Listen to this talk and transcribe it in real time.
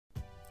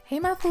Hey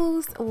my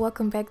fools,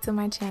 welcome back to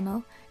my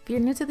channel. If you're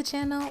new to the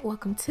channel,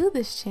 welcome to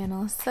this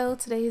channel. So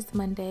today is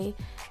Monday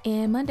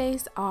and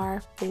Mondays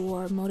are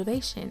for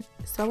motivation.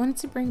 So I wanted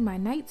to bring my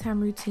nighttime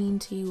routine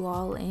to you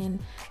all and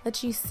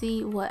let you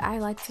see what I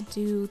like to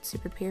do to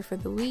prepare for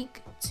the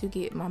week, to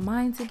get my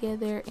mind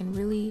together and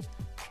really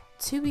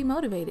to be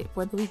motivated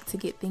for the week to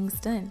get things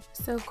done.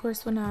 So of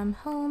course when I'm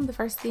home, the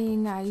first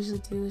thing I usually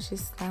do is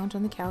just lounge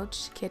on the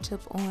couch, catch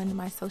up on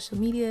my social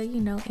media,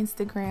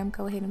 Instagram.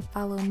 Go ahead and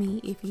follow me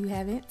if you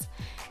haven't,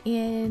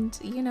 and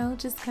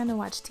just kind of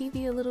watch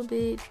TV a little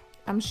bit.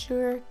 I'm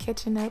sure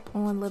catching up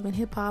on Love and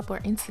Hip Hop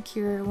or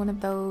Insecure, one of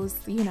those,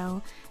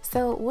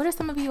 So what are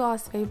some of you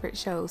all's favorite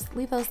shows?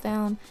 Leave those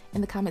down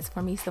in the comments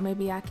for me so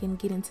maybe I can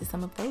get into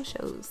some of those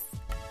shows.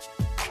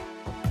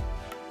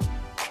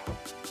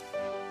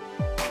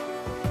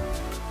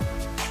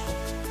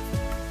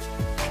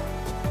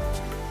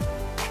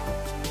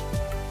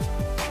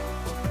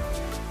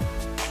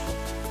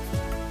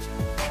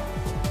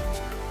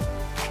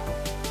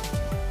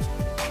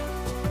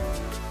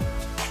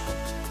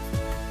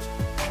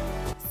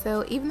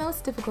 So even though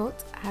it's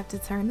difficult, I have to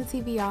turn the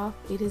TV off.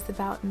 It is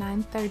about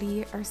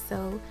 9:30 or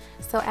so.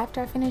 So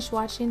after I finish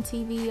watching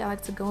TV, I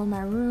like to go in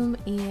my room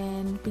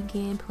and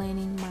begin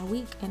planning my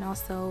week, and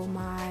also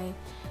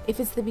if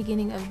it's the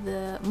beginning of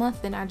the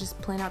month, then I just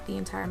plan out the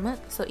entire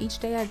month. So each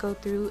day I go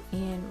through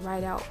and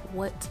write out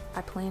what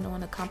I plan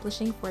on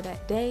accomplishing for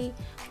that day,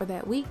 for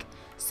that week.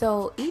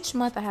 So each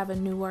month I have a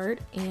new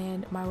word,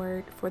 and my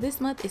word for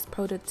this month is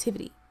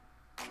productivity.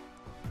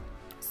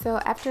 So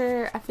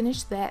after I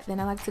finish that, then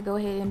I like to go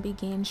ahead and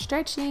begin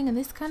stretching, and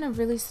this kind of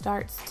really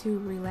starts to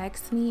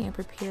relax me and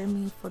prepare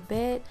me for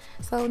bed.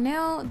 So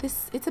now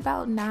it's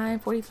about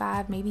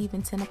 9:45, maybe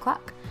even 10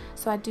 o'clock.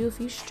 So I do a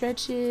few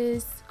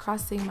stretches,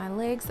 crossing my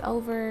legs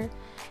over,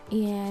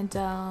 and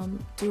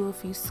do a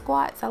few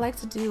squats. I like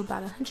to do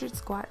about 100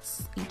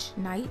 squats each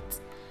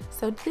night.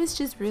 So this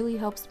just really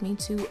helps me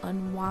to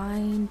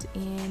unwind,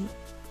 and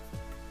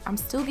I'm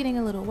still getting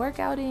a little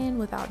workout in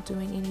without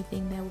doing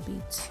anything that would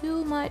be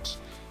too much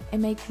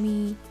and make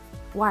me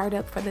wired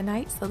up for the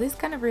night. So this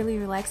kind of really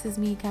relaxes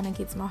me, kind of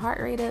gets my heart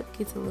rate up,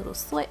 gets a little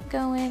sweat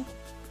going.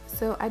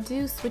 So I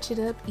do switch it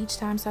up each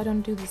time, so I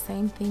don't do the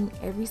same thing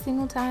every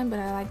single time, but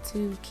I like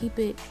to keep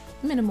it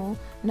minimal.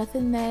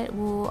 Nothing that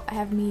will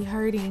have me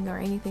hurting or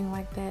anything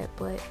like that,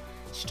 but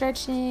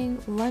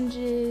stretching,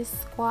 lunges,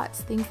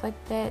 squats, things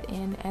like that.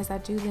 And as I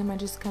do them, I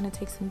just kind of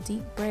take some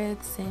deep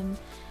breaths and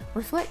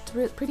reflect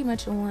pretty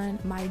much on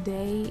my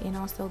day and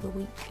also the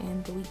week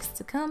and the weeks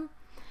to come.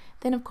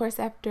 Then of course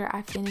after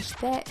I finish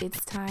that,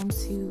 it's time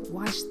to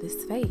wash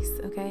this face,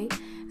 okay?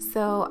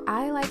 So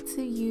I like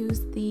to use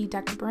the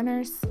Dr.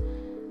 Bronner's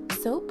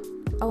soap.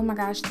 Oh my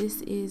gosh,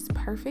 this is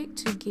perfect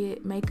to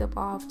get makeup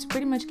off, to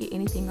pretty much get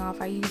anything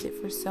off. I use it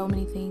for so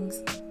many things.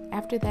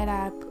 After that,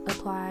 I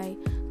apply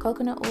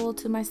coconut oil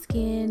to my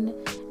skin,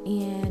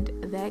 and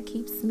that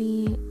keeps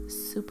me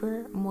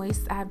super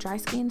moist. I have dry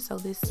skin, so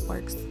this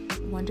works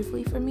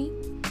wonderfully for me.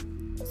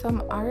 So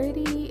I'm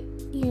already,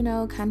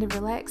 kind of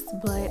relaxed,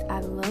 but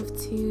I love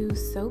to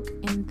soak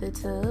in the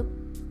tub,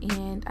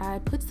 and I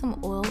put some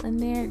oil in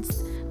there.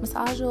 It's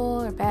massage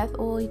oil or bath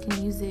oil. You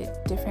can use it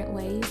different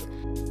ways.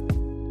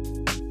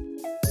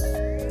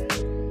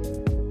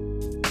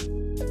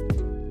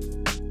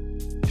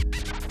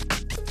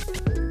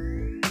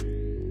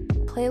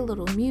 Play a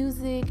little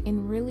music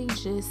and really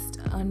just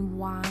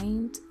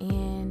unwind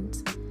and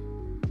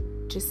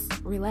just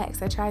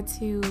relax. I try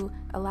to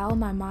allow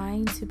my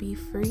mind to be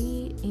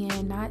free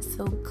and not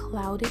so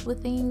clouded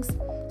with things.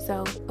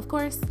 So of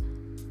course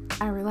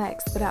I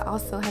relax, but I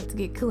also have to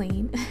get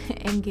clean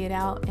and get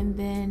out. And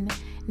then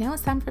now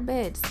it's time for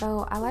bed.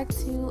 So I like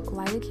to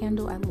light a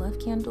candle. I love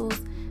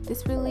candles.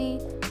 This really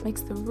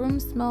makes the room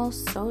smell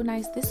so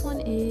nice. This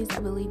one is, I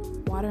believe,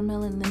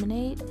 watermelon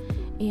lemonade,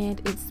 and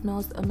it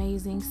smells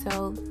amazing.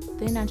 So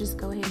then I just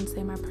go ahead and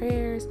say my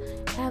prayers,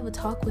 have a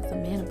talk with the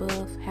man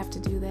above, have to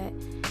do that.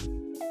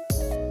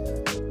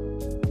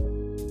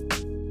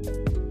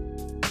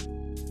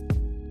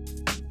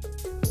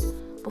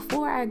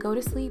 Before I go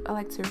to sleep, I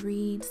like to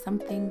read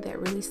something that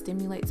really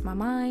stimulates my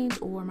mind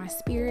or my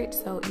spirit.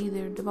 So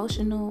either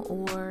devotional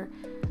or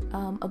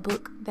a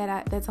book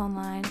that's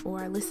online, or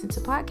I listen to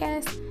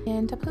podcasts.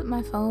 And I put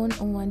my phone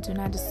on Do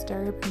Not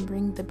Disturb and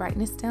bring the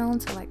brightness down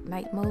to like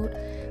night mode.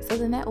 So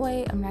then that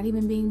way I'm not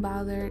even being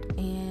bothered,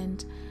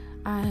 and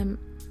I'm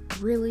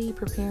really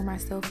preparing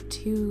myself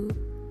to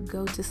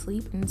go to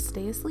sleep and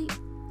stay asleep.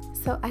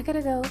 So I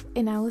gotta go,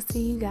 and I will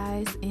see you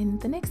guys in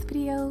the next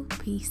video.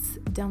 Peace.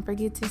 Don't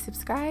forget to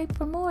subscribe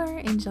for more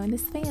and join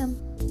this fam.